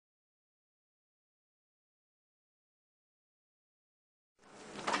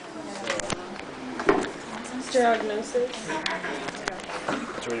Diagnosis.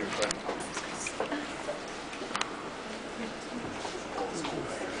 It's already recording.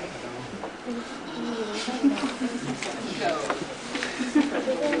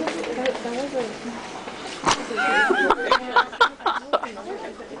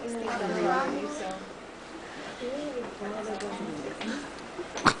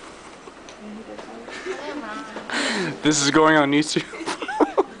 This is going on YouTube.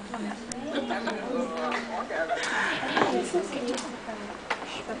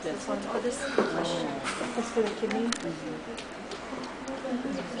 This one. Oh, this is for the kidney.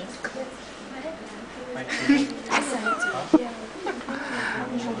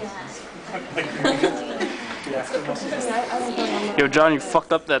 Yo, John, you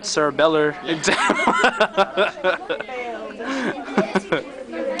fucked up that cerebellar exam.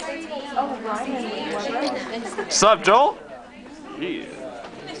 What's up, Joel? Yeah.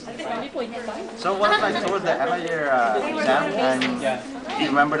 So what if I told the end of your exam and you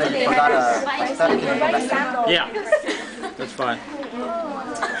remember that you forgot a step? Yeah, that's fine.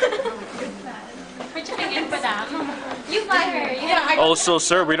 Also,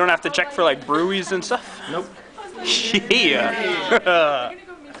 sir, we don't have to check for like bruises and stuff? Nope. Yeah.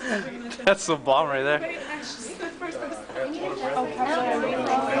 That's the bomb right there.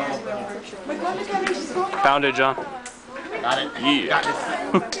 Found it, John. Got it. Yeah.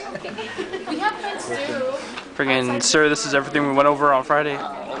 We have friends too. Friggin', sir, this is everything we went over on Friday.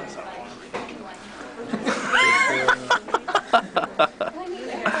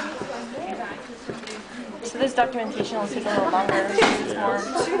 So this documentation will take a little longer. It's more.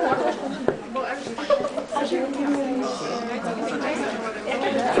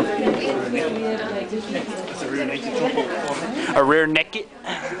 A rear naked.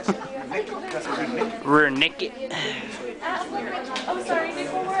 Rear naked.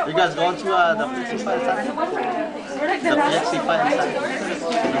 You guys going to the PXC fight inside? The PXC fight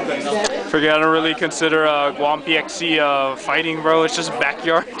inside? Forget, I don't really consider Guam PXC fighting, bro. It's just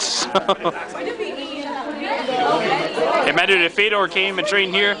backyards. Imagine if Fedor came and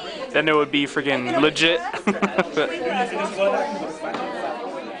trained here, then it would be freaking legit.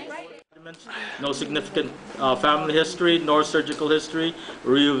 No significant family history, nor surgical history.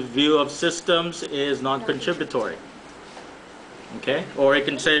 Review of systems is non-contributory. Okay? Or it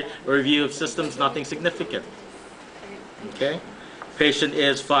can say review of systems, nothing significant. Okay? Patient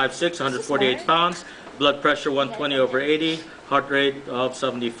is 5'6", 148 pounds, blood pressure 120/80, heart rate of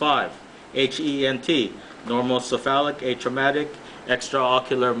 75. HENT, normal cephalic, atraumatic,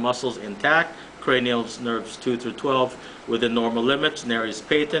 extraocular muscles intact, cranial nerves 2 through 12 within normal limits, nares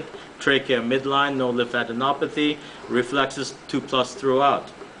patent, trachea midline, no lymphadenopathy, reflexes 2+ throughout.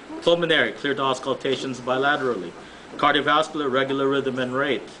 Pulmonary, clear to auscultations bilaterally. Cardiovascular, regular rhythm and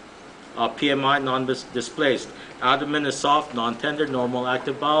rate. PMI, non-displaced. Abdomen is soft, non-tender, normal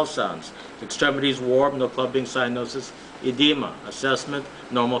active bowel sounds. Extremities warm, no clubbing, cyanosis, edema. Assessment,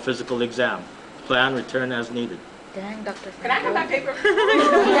 normal physical exam. Plan, return as needed. Dang, Dr. Can I have that paper?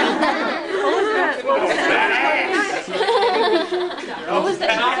 What was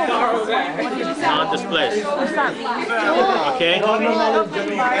that? Non-displaced. What's that? Okay?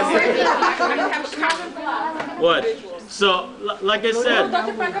 What? So, like I said.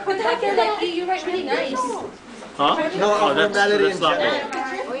 Dr. Franco, what the heck is that? You write really nice. Huh? No, that's not me.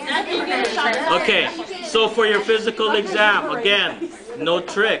 Okay, so for your physical exam, again, no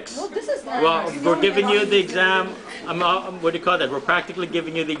tricks. Well, we're giving you the exam, what do you call that? We're practically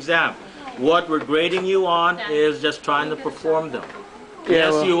giving you the exam. What we're grading you on is just trying to perform them.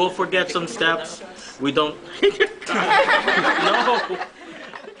 Yes, you will forget some steps. We don't... No.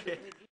 Okay.